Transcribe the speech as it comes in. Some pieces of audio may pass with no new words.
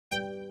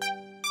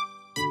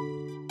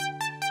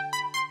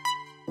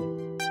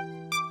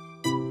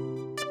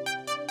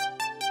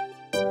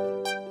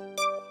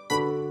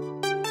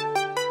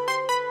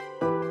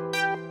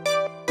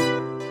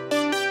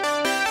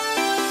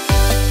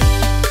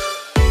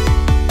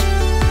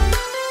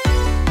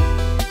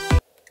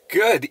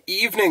Good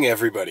evening,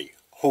 everybody.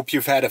 Hope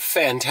you've had a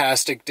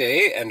fantastic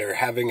day and are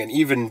having an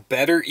even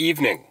better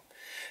evening.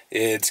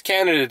 It's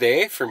Canada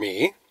Day for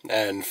me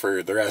and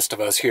for the rest of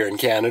us here in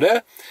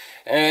Canada,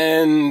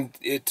 and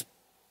it's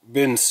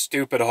been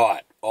stupid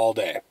hot all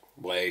day.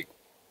 Like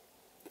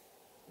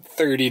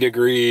 30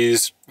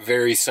 degrees,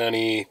 very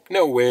sunny,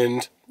 no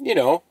wind, you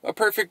know, a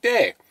perfect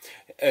day,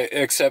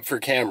 except for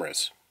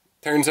cameras.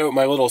 Turns out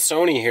my little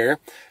Sony here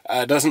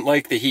doesn't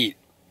like the heat,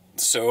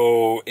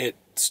 so it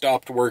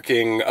stopped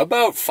working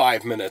about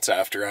 5 minutes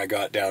after I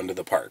got down to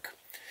the park.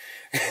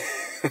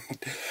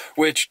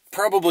 Which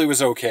probably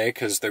was okay,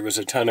 because there was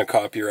a ton of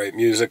copyright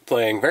music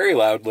playing very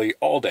loudly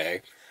all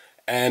day,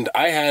 and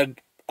I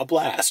had a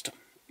blast.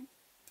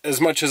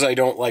 As much as I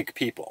don't like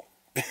people.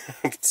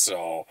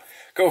 So,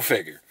 go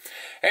figure.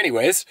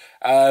 Anyways,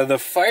 the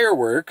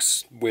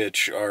fireworks,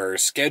 which are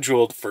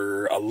scheduled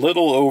for a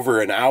little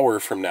over an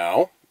hour from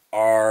now,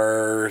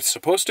 are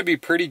supposed to be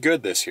pretty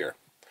good this year.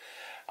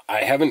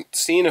 I haven't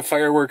seen a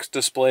fireworks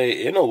display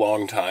in a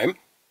long time,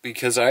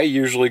 because I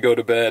usually go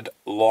to bed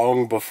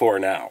long before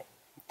now.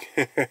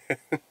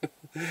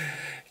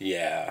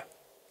 Yeah,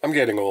 I'm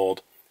getting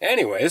old.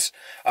 Anyways,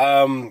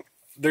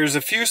 there's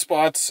a few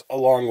spots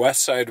along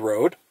West Side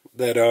Road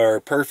that are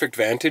perfect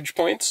vantage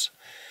points.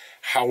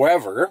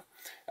 However,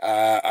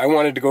 I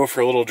wanted to go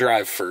for a little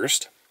drive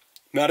first.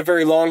 Not a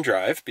very long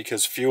drive,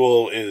 because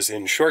fuel is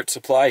in short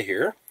supply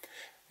here.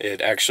 It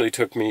actually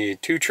took me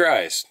 2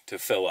 tries to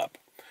fill up,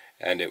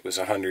 and it was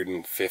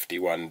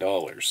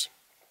 $151.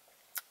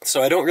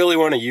 So I don't really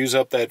want to use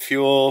up that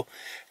fuel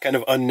kind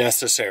of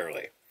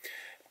unnecessarily.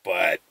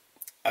 But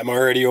I'm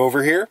already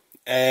over here,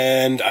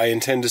 and I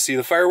intend to see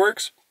the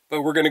fireworks,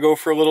 but we're going to go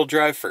for a little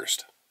drive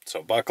first.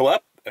 So buckle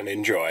up and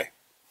enjoy.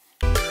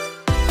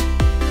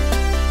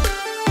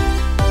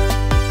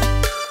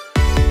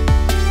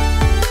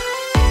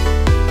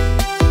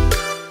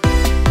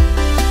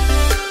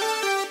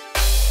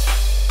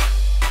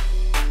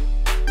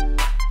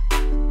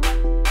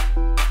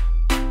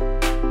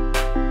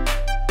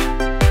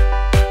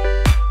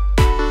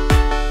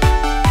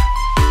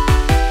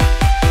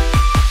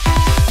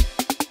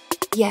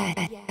 Yeah.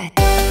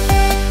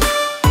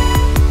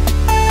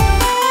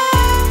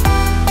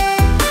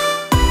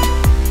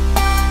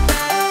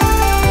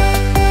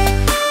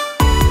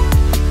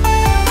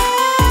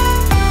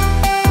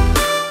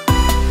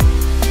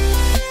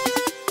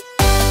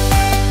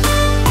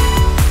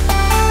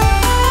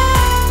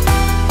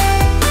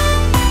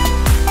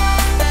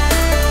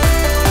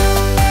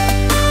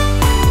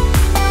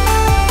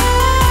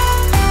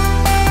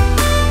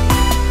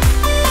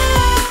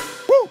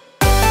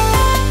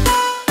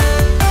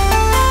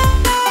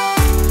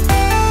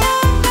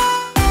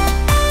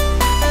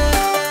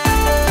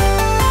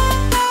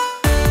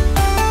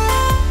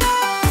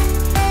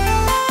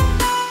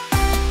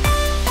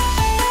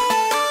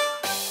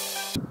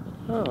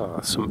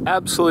 Some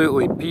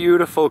absolutely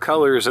beautiful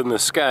colors in the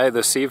sky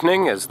this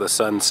evening as the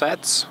sun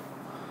sets.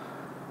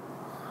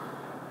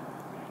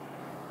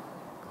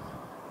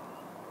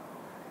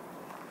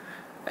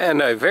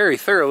 And I very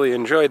thoroughly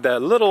enjoyed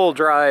that little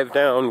drive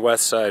down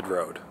West Side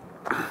Road.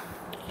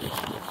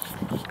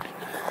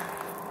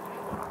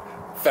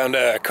 Found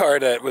a car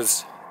that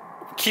was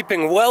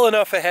keeping well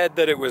enough ahead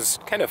that it was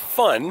kind of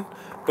fun,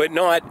 but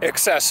not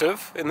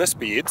excessive in the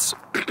speeds,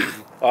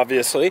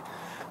 obviously.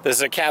 This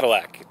is a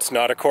Cadillac. It's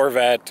not a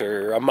Corvette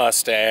or a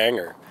Mustang,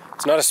 or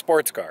it's not a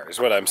sports car, is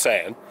what I'm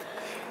saying.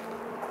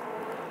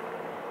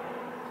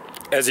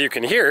 As you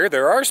can hear,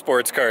 there are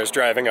sports cars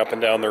driving up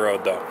and down the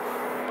road, though.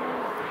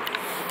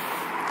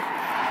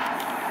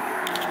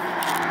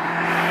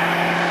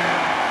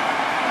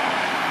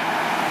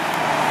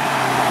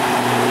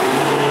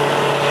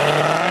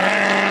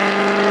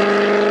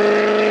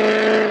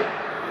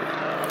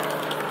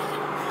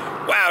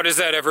 Wow, does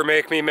that ever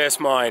make me miss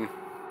mine?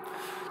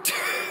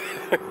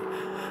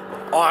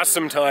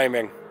 Awesome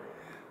timing.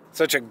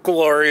 Such a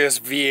glorious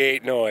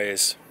V8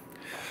 noise.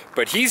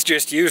 But he's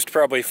just used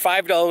probably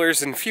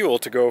 $5 in fuel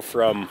to go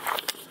from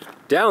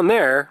down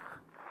there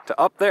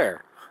to up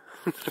there.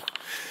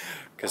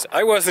 Because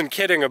I wasn't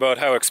kidding about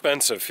how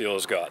expensive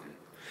fuel's gotten.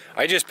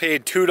 I just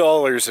paid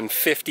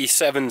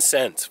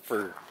 $2.57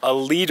 for a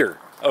liter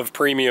of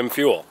premium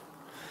fuel.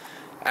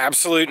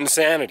 Absolute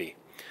insanity.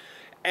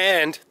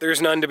 And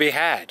there's none to be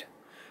had.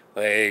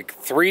 Like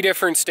 3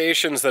 different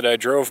stations that I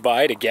drove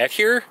by to get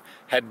here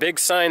had big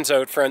signs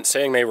out front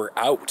saying they were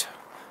out.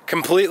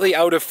 Completely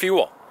out of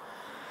fuel.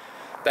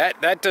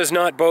 That does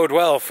not bode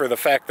well for the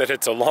fact that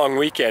it's a long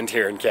weekend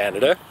here in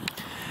Canada.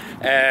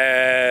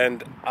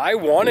 And I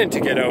wanted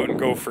to get out and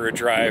go for a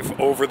drive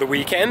over the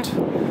weekend.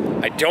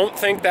 I don't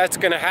think that's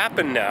going to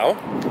happen now,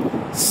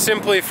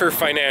 simply for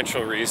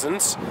financial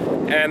reasons,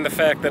 and the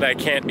fact that I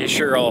can't be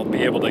sure I'll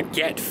be able to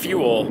get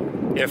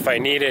fuel if I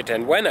need it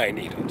and when I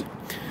need it.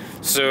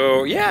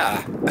 So,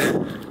 yeah.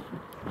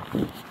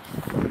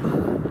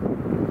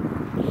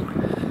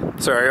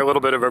 Sorry, a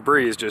little bit of a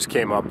breeze just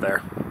came up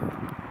there.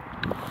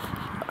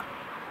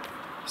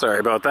 Sorry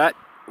about that.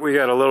 We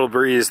got a little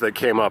breeze that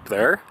came up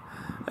there.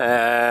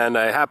 And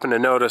I happened to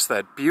notice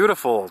that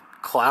beautiful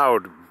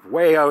cloud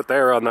way out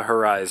there on the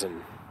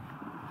horizon.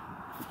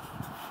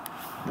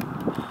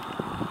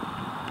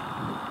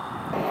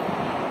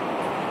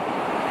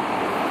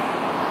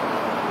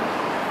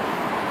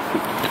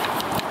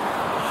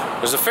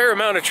 There's a fair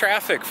amount of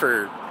traffic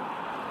for,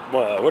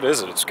 well, what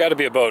is it? It's got to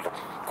be about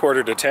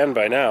 9:45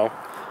 by now.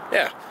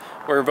 Yeah,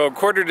 we're about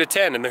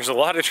 9:45 and there's a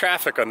lot of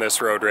traffic on this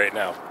road right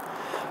now.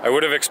 I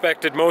would have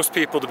expected most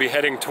people to be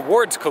heading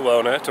towards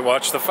Kelowna to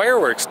watch the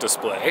fireworks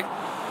display,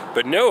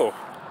 but no.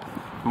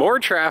 More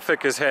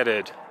traffic is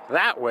headed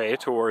that way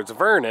towards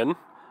Vernon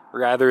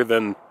rather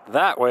than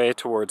that way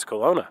towards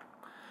Kelowna.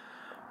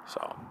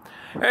 So,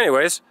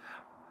 anyways,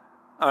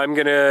 I'm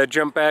gonna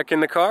jump back in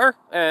the car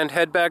and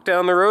head back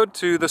down the road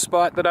to the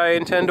spot that I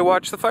intend to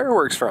watch the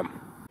fireworks from.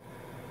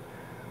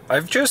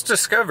 I've just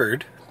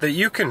discovered that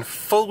you can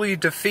fully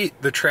defeat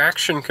the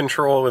traction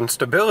control and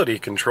stability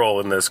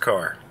control in this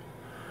car.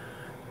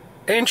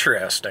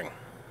 Interesting.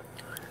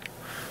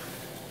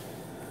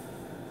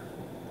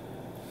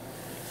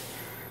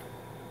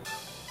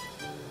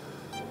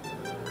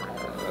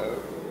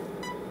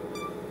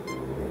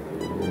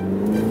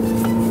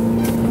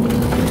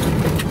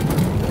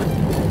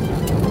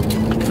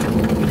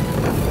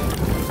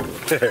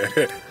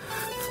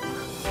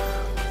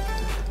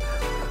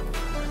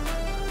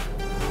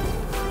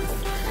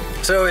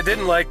 So it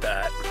didn't like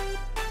that.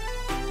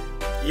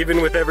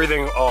 Even with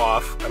everything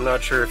off, I'm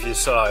not sure if you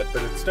saw it,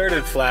 but it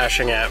started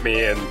flashing at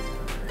me and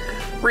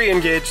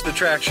re-engaged the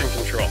traction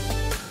control.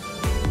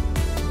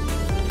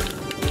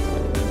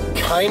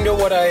 Kinda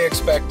what I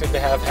expected to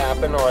have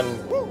happen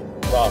on,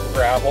 well,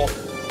 gravel.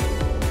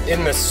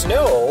 In the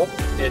snow,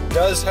 it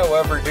does,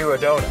 however, do a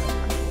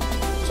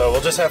donut. So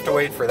we'll just have to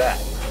wait for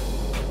that.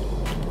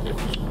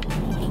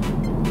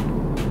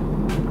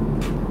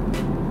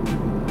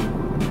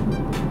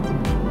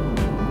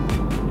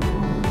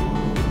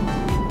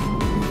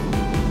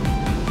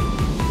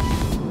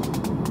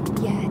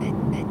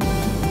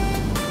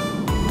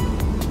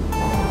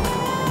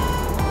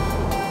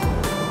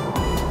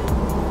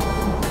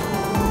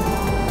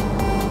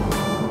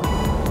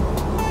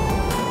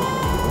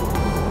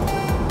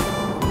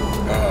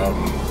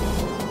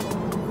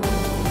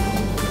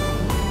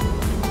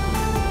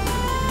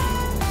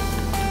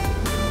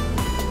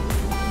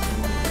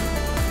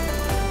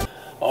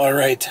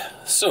 Alright,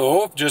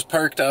 so just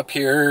parked up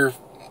here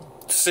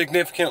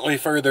significantly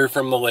further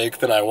from the lake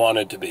than I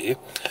wanted to be.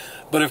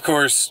 But of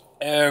course,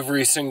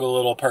 every single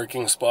little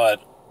parking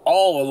spot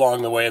all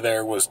along the way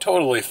there was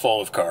totally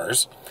full of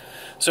cars.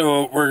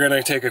 So we're going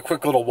to take a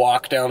quick little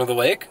walk down to the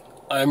lake.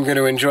 I'm going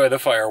to enjoy the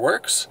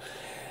fireworks.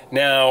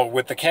 Now,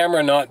 with the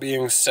camera not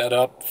being set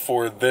up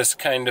for this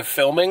kind of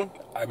filming,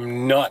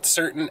 I'm not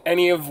certain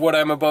any of what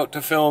I'm about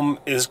to film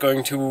is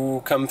going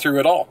to come through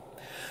at all.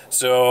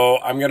 So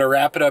I'm going to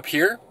wrap it up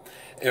here.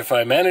 If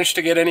I manage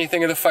to get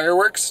anything of the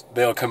fireworks,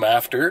 they'll come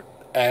after.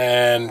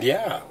 And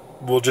yeah,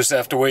 we'll just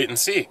have to wait and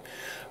see.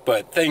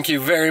 But thank you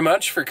very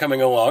much for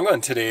coming along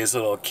on today's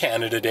little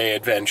Canada Day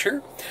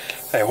adventure.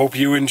 I hope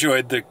you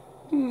enjoyed the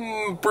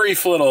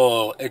brief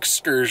little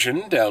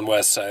excursion down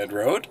West Side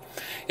Road.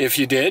 If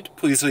you did,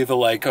 please leave a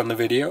like on the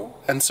video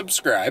and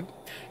subscribe.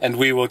 And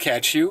we will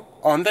catch you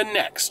on the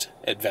next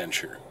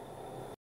adventure.